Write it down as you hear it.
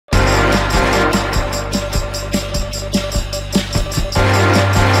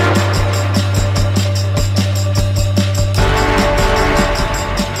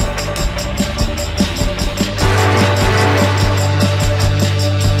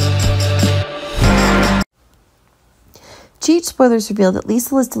GH spoilers reveal that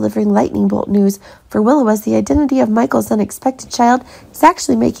Liesl is delivering lightning bolt news for Willow as the identity of Michael's unexpected child is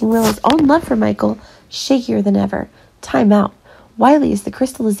actually making Willow's own love for Michael shakier than ever. Time out. Wiley is the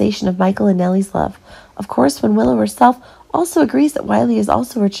crystallization of Michael and Nellie's love. Of course, when Willow herself also agrees that Wiley is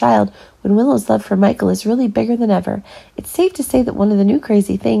also her child, when Willow's love for Michael is really bigger than ever, it's safe to say that one of the new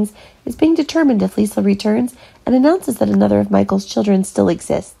crazy things is being determined if Liesl returns and announces that another of Michael's children still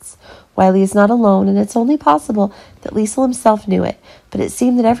exists. Wiley is not alone, and it's only possible that Liesl himself knew it, but it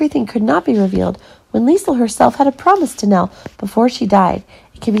seemed that everything could not be revealed when Liesl herself had a promise to Nelle before she died.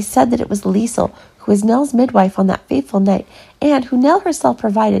 It can be said that it was Liesl who was Nelle's midwife on that fateful night, and who Nelle herself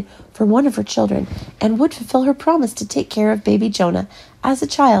provided for one of her children, and would fulfill her promise to take care of baby Jonah as a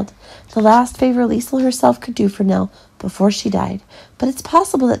child, the last favor Liesl herself could do for Nelle before she died. But it's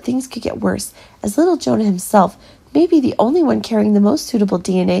possible that things could get worse, as little Jonah himself may be the only one carrying the most suitable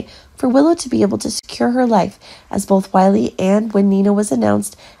DNA for Willow to be able to secure her life, as both Wiley and when Nina was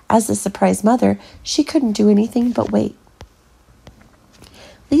announced as the surprise mother, she couldn't do anything but wait.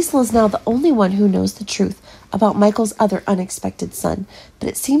 Liesl is now the only one who knows the truth about Michael's other unexpected son, but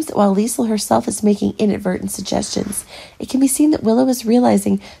it seems that while Liesl herself is making inadvertent suggestions, it can be seen that Willow is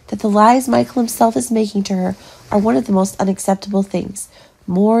realizing that the lies Michael himself is making to her are one of the most unacceptable things.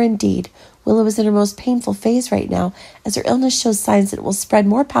 More indeed, Willow is in her most painful phase right now, as her illness shows signs that it will spread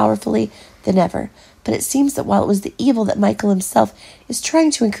more powerfully than ever. But it seems that while it was the evil that Michael himself is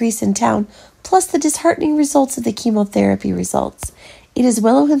trying to increase in town, plus the disheartening results of the chemotherapy results, it is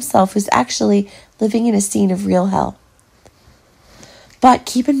Willow himself who's actually living in a scene of real hell. But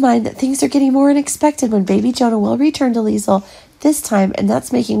keep in mind that things are getting more unexpected when baby Jonah will return to Liesl this time, and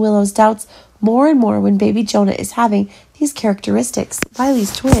that's making Willow's doubts more and more when baby Jonah is having these characteristics,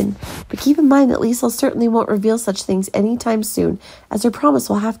 Wiley's twin. But keep in mind that Liesl certainly won't reveal such things anytime soon, as her promise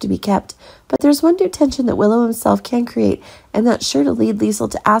will have to be kept. But there's one new tension that Willow himself can create, and that's sure to lead Liesl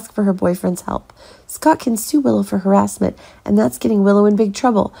to ask for her boyfriend's help. Scott can sue Willow for harassment, and that's getting Willow in big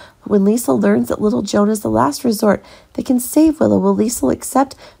trouble. But when Liesl learns that little Jonah is the last resort that can save Willow, will Liesl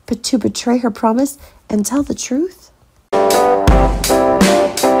accept to betray her promise and tell the truth?